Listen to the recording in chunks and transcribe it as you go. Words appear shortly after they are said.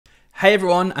Hey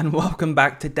everyone, and welcome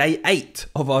back to day 8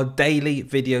 of our daily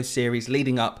video series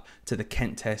leading up to the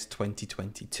Kent Test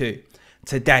 2022.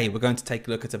 Today we're going to take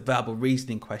a look at a verbal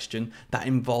reasoning question that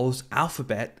involves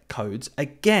alphabet codes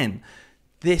again.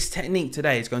 This technique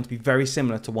today is going to be very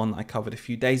similar to one that I covered a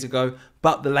few days ago,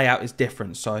 but the layout is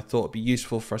different, so I thought it'd be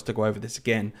useful for us to go over this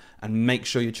again and make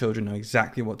sure your children know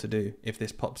exactly what to do if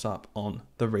this pops up on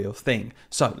the real thing.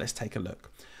 So let's take a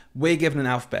look. We're given an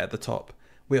alphabet at the top.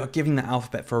 We are giving the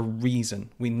alphabet for a reason.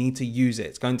 We need to use it.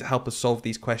 It's going to help us solve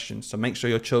these questions. So make sure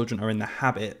your children are in the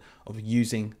habit of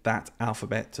using that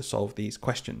alphabet to solve these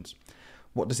questions.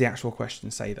 What does the actual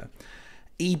question say though?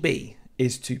 EB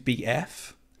is to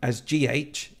BF as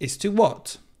GH is to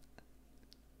what?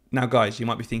 Now guys, you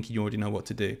might be thinking you already know what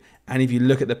to do. And if you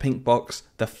look at the pink box,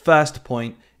 the first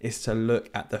point is to look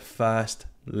at the first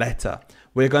letter.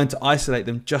 We're going to isolate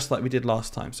them just like we did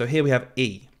last time. So here we have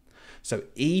E. So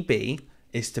EB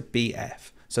is to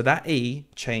BF. So that E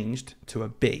changed to a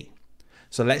B.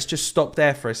 So let's just stop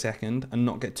there for a second and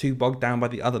not get too bogged down by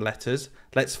the other letters.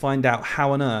 Let's find out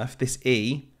how on earth this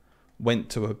E went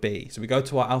to a B. So we go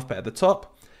to our alphabet at the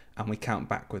top and we count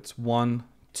backwards. 1,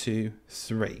 2,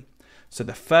 3. So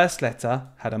the first letter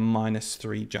had a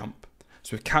 -3 jump.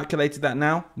 So we've calculated that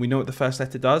now. We know what the first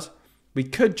letter does. We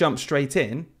could jump straight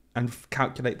in and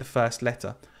calculate the first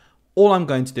letter. All I'm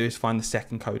going to do is find the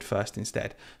second code first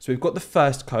instead. So we've got the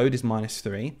first code is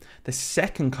 -3. The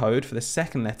second code for the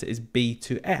second letter is B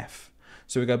to F.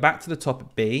 So we go back to the top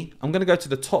at B. I'm going to go to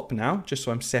the top now, just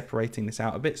so I'm separating this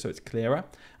out a bit so it's clearer.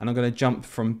 And I'm going to jump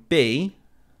from B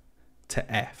to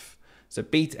F. So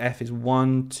B to F is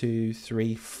 1, 2,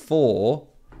 3, 4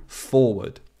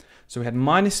 forward. So we had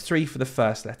 -3 for the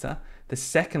first letter. The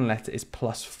second letter is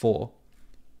 +4.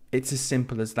 It's as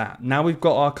simple as that. Now we've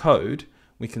got our code,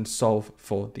 we can solve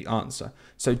for the answer.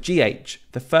 So GH,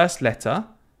 the first letter,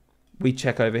 we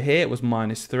check over here, it was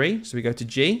 -3. So we go to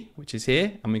G, which is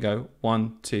here, and we go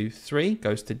 1, 2, 3,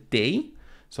 goes to D.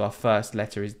 So our first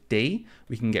letter is D.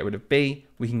 We can get rid of B,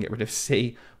 we can get rid of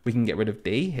C, we can get rid of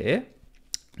D here.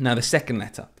 Now the second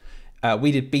letter,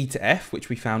 we did B to F, which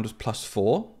we found was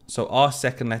 +4. So our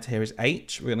second letter here is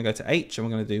H. We're gonna go to H and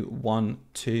we're gonna do 1,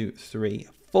 2, 3,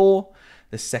 4.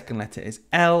 The second letter is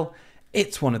L.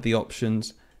 It's one of the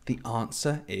options. The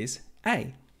answer is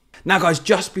A. Now guys,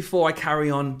 just before I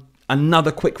carry on,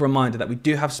 another quick reminder that we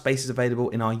do have spaces available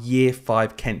in our Year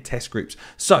 5 Kent Test groups.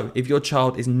 So if your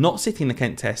child is not sitting the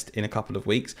Kent Test in a couple of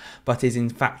weeks, but is in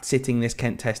fact sitting this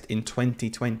Kent Test in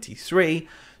 2023,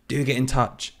 do get in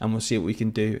touch and we'll see what we can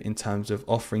do in terms of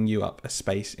offering you up a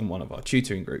space in one of our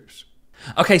tutoring groups.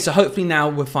 Okay, so hopefully now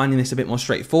we're finding this a bit more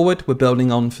straightforward. We're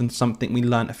building on from something we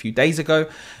learned a few days ago,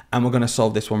 and we're going to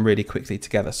solve this one really quickly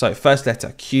together. So first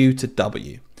letter, Q to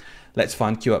W. Let's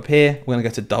find Q up here. We're going to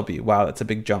go to W. Wow, that's a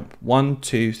big jump. 1,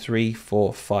 2, 3,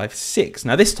 4, 5, 6.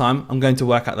 Now this time I'm going to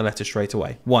work out the letter straight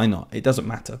away. Why not? It doesn't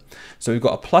matter. So we've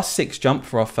got a +6 jump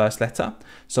for our first letter.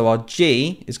 So our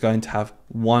G is going to have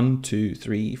 1, 2,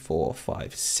 3, 4,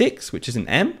 5, 6, which is an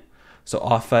M. So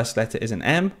our first letter is an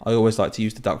M. I always like to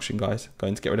use deduction, guys.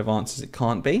 Going to get rid of answers it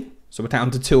can't be. So we're down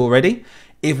to 2 already.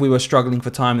 If we were struggling for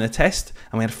time in the test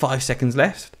and we had 5 seconds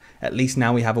left, at least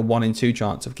now we have a 1 in 2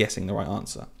 chance of guessing the right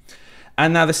answer.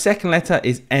 And now the second letter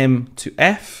is M to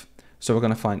F. So we're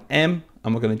going to find M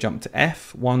and we're going to jump to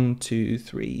F. 1, 2,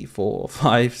 3, 4,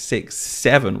 5, 6,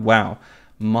 7. Wow.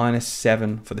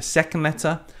 -7 for the second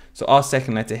letter. So our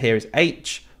second letter here is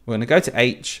H. We're going to go to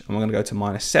H and we're going to go to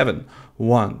 -7.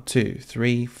 1, 2,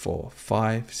 3, 4,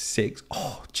 5, 6.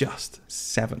 Oh, just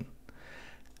 7.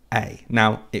 A.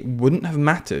 Now, it wouldn't have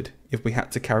mattered if we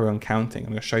had to carry on counting.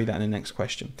 I'm going to show you that in the next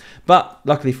question. But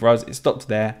luckily for us, it stopped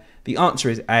there. The answer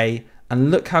is A. And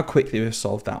look how quickly we've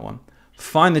solved that one.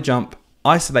 Find the jump,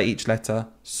 isolate each letter,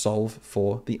 solve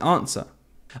for the answer.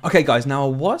 Okay guys, now I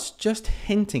was just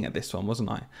hinting at this one, wasn't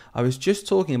I? I was just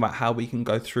talking about how we can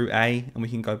go through A and we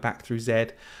can go back through Z.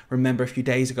 Remember a few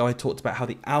days ago I talked about how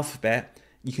the alphabet,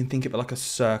 you can think of it like a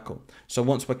circle. So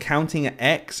once we're counting at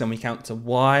X and we count to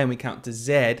Y and we count to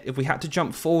Z, if we had to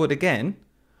jump forward again,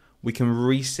 we can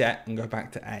reset and go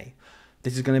back to A.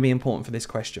 This is going to be important for this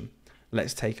question.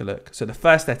 Let's take a look. So the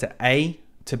first letter, A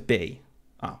to B.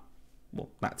 Oh, well,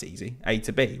 that's easy. A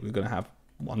to B, we're going to have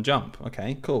 1 jump.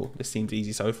 Okay, cool. This seems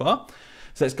easy so far.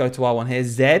 So let's go to our one here,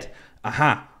 Z.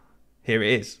 Aha, here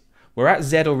it is. We're at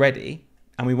Z already,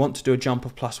 and we want to do a jump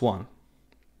of +1.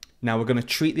 Now we're going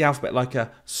to treat the alphabet like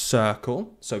a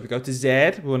circle. So if we go to Z,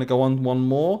 we're going to go on 1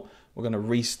 more. We're going to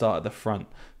restart at the front.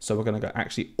 So we're going to go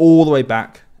actually all the way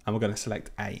back, and we're going to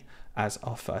select A as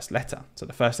our first letter. So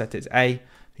the first letter is A.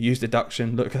 Use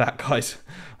deduction. Look at that, guys.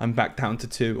 I'm back down to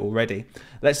 2 already.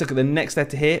 Let's look at the next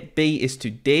letter here. B is to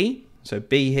D. So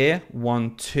B here,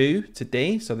 1, 2 to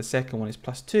D. So the second one is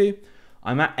plus 2.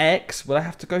 I'm at X. Will I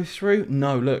have to go through?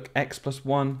 No, look, X plus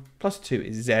 1 plus 2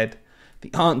 is Z.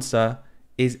 The answer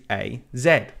is A,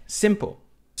 Z. Simple.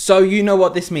 So you know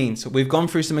what this means. We've gone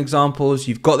through some examples.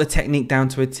 You've got the technique down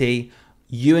to a T.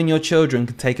 You and your children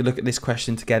can take a look at this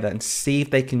question together and see if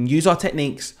they can use our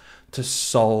techniques to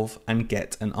solve and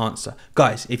get an answer.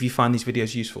 Guys, if you find these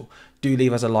videos useful, do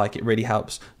leave us a like, it really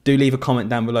helps. Do leave a comment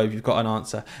down below if you've got an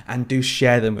answer, and do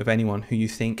share them with anyone who you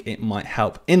think it might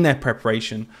help in their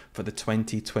preparation for the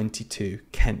 2022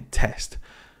 Kent test.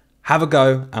 Have a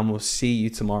go, and we'll see you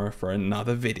tomorrow for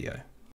another video.